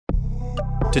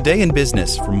Today in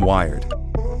Business from Wired.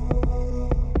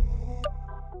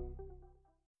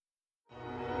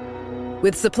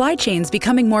 With supply chains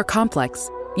becoming more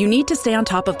complex, you need to stay on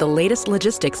top of the latest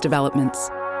logistics developments.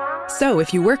 So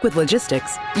if you work with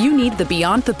logistics, you need the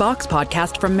Beyond the Box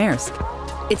podcast from Maersk.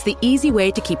 It's the easy way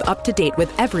to keep up to date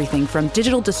with everything from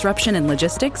digital disruption in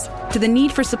logistics to the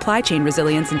need for supply chain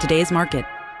resilience in today's market.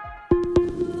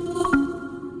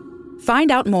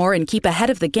 Find out more and keep ahead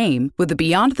of the game with the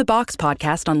Beyond the Box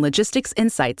podcast on logistics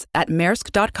insights at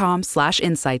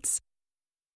maersk.com/insights.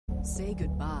 Say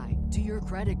goodbye to your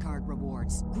credit card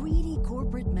rewards. Greedy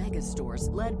corporate mega stores,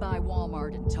 led by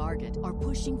Walmart and Target, are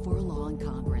pushing for a law in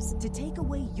Congress to take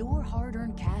away your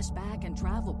hard-earned cash back and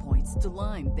travel points to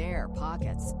line their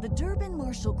pockets. The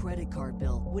Durbin-Marshall credit card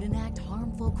bill would enact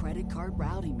harmful credit card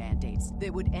routing mandates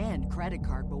that would end credit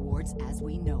card rewards as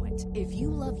we know it. If you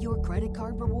love your credit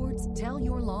card rewards, tell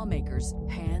your lawmakers,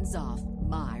 hands off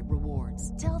my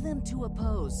rewards. Tell them to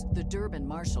oppose the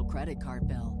Durbin-Marshall credit card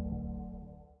bill.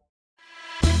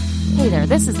 Hey there,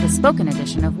 this is the spoken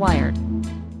edition of Wired.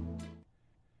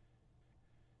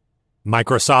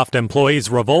 Microsoft employees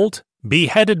revolt,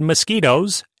 beheaded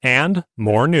mosquitoes, and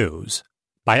more news.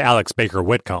 By Alex Baker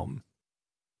Whitcomb.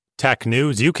 Tech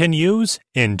news you can use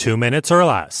in 2 minutes or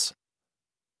less.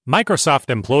 Microsoft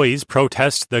employees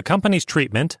protest the company's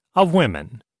treatment of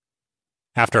women.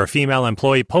 After a female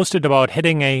employee posted about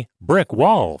hitting a brick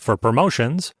wall for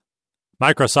promotions,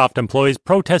 Microsoft employees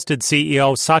protested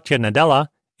CEO Satya Nadella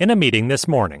in a meeting this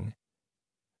morning.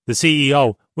 The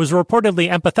CEO was reportedly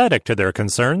empathetic to their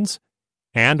concerns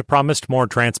and promised more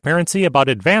transparency about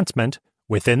advancement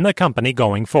within the company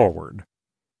going forward.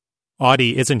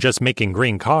 Audi isn't just making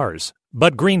green cars,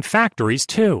 but green factories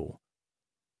too.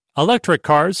 Electric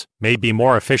cars may be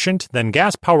more efficient than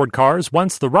gas-powered cars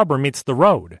once the rubber meets the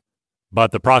road,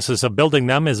 but the process of building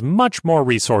them is much more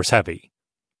resource-heavy.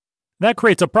 That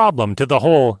creates a problem to the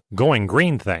whole going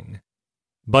green thing.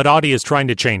 But Audi is trying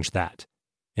to change that.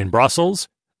 In Brussels,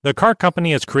 the car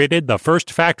company has created the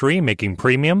first factory making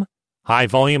premium,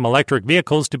 high-volume electric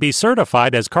vehicles to be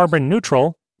certified as carbon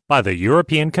neutral by the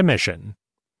European Commission.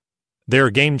 Their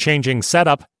game-changing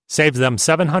setup saves them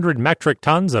 700 metric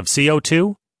tons of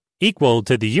CO2, equal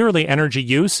to the yearly energy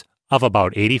use of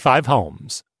about 85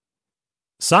 homes.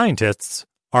 Scientists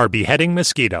are beheading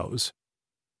mosquitoes.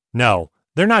 No,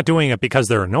 they're not doing it because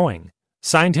they're annoying.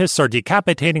 Scientists are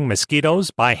decapitating mosquitoes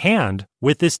by hand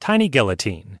with this tiny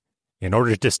guillotine in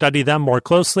order to study them more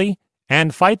closely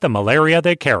and fight the malaria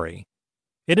they carry.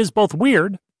 It is both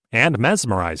weird and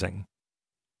mesmerizing.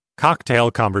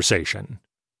 Cocktail conversation.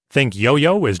 Think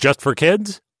yo-yo is just for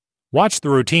kids? Watch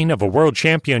the routine of a world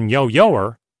champion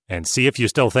yo-yoer and see if you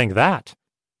still think that.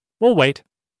 We'll wait.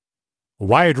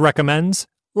 Wired recommends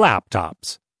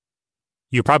laptops.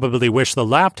 You probably wish the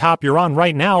laptop you're on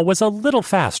right now was a little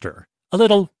faster, a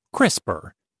little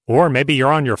crisper. Or maybe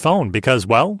you're on your phone because,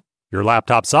 well, your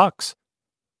laptop sucks.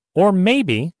 Or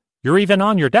maybe you're even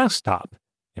on your desktop,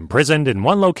 imprisoned in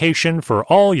one location for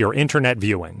all your internet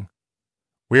viewing.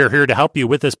 We're here to help you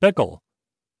with this pickle.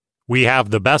 We have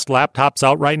the best laptops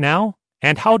out right now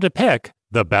and how to pick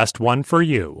the best one for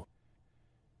you.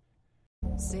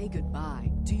 Say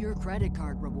goodbye to your credit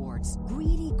card rewards.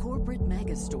 Greedy corporate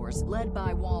mega stores, led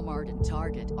by Walmart and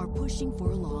Target, are pushing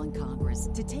for a law in Congress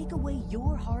to take away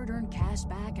your hard-earned cash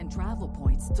back and travel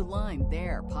points to line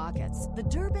their pockets. The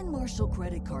Durbin-Marshall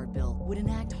credit card bill would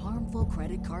enact harmful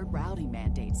credit card routing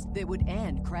mandates that would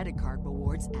end credit card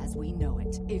rewards as we know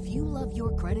it. If you love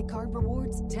your credit card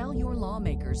rewards, tell your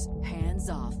lawmakers, hands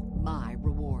off my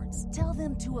rewards. Tell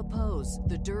them to oppose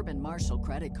the Durbin-Marshall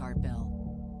credit card bill.